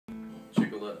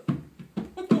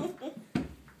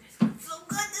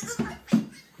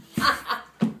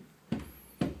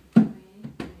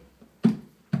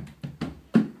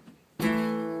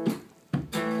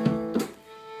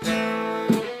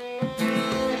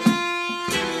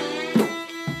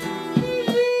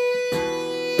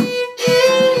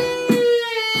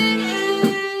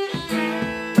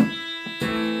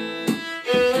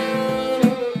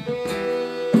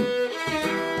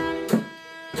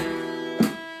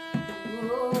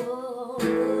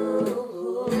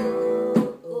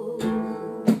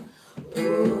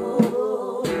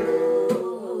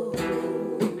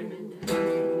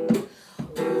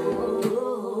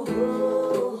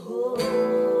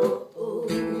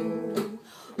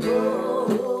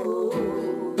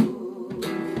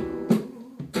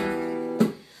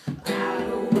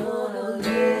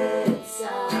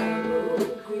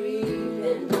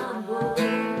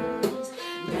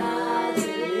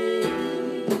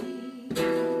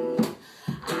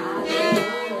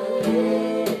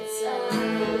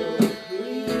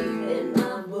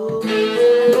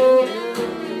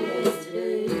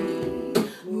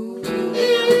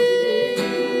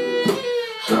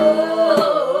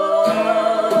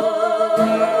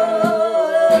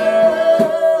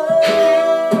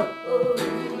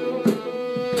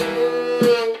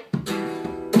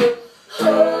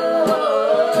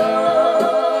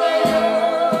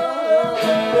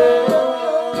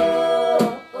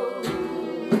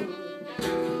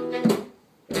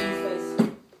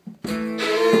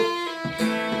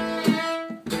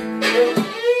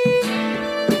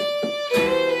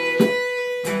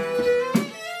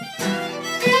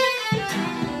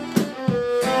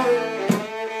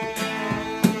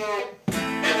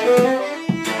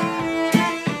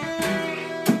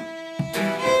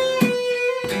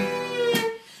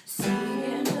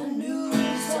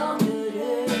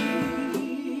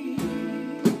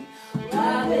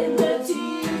wiping the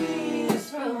tears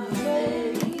from my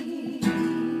face,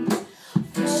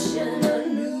 fishing a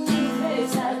new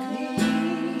face I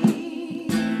clean.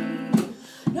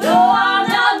 No, I'm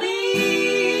not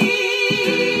mean,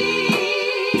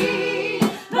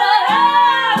 but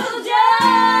I was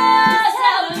just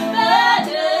having a bad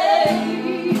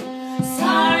day.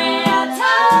 Sorry I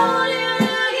told you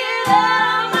to get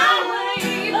out of my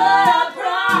way, but I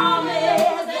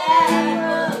promise that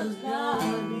was not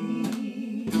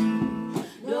me.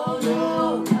 No,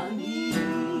 no, not me.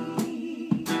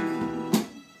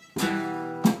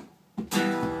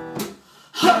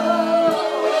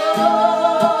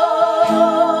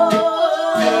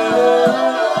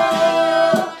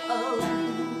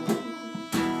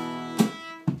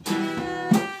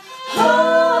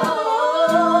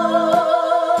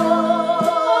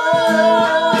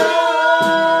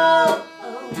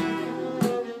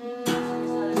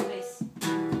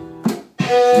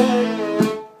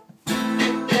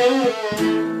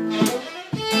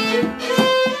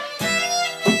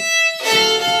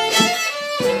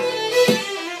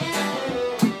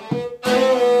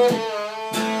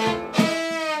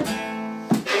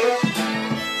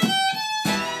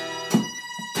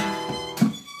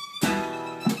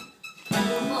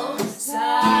 Oh,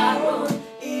 sorrow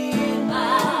in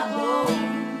my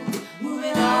bones,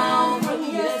 moving on from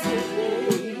yesterday.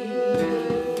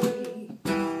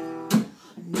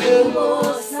 No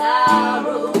more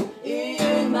sorrow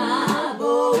in my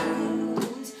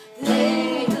bones.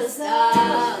 Thank the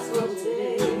stars for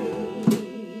today.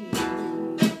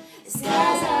 The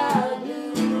skies are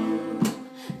blue,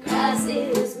 grass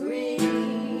is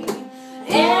green,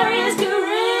 air is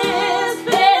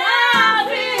crisp, and I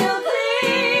feel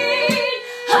clean.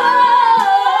 Oh,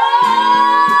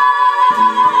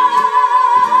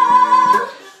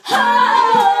 oh,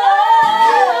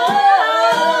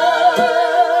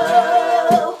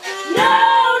 oh. No,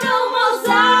 no more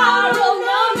sorrow.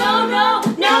 No, no, no,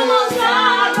 no more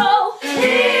sorrow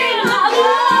in my bones.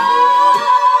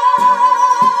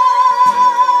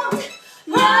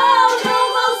 No, no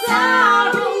more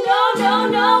sorrow. No, no,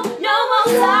 no, no more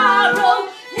sorrow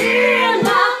in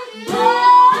my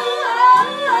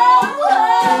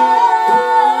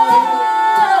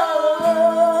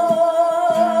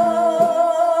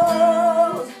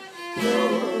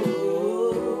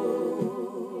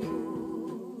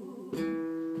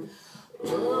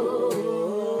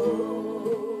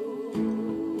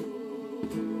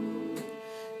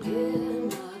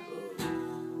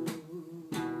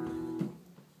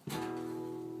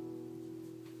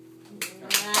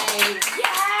Nice.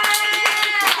 Yeah.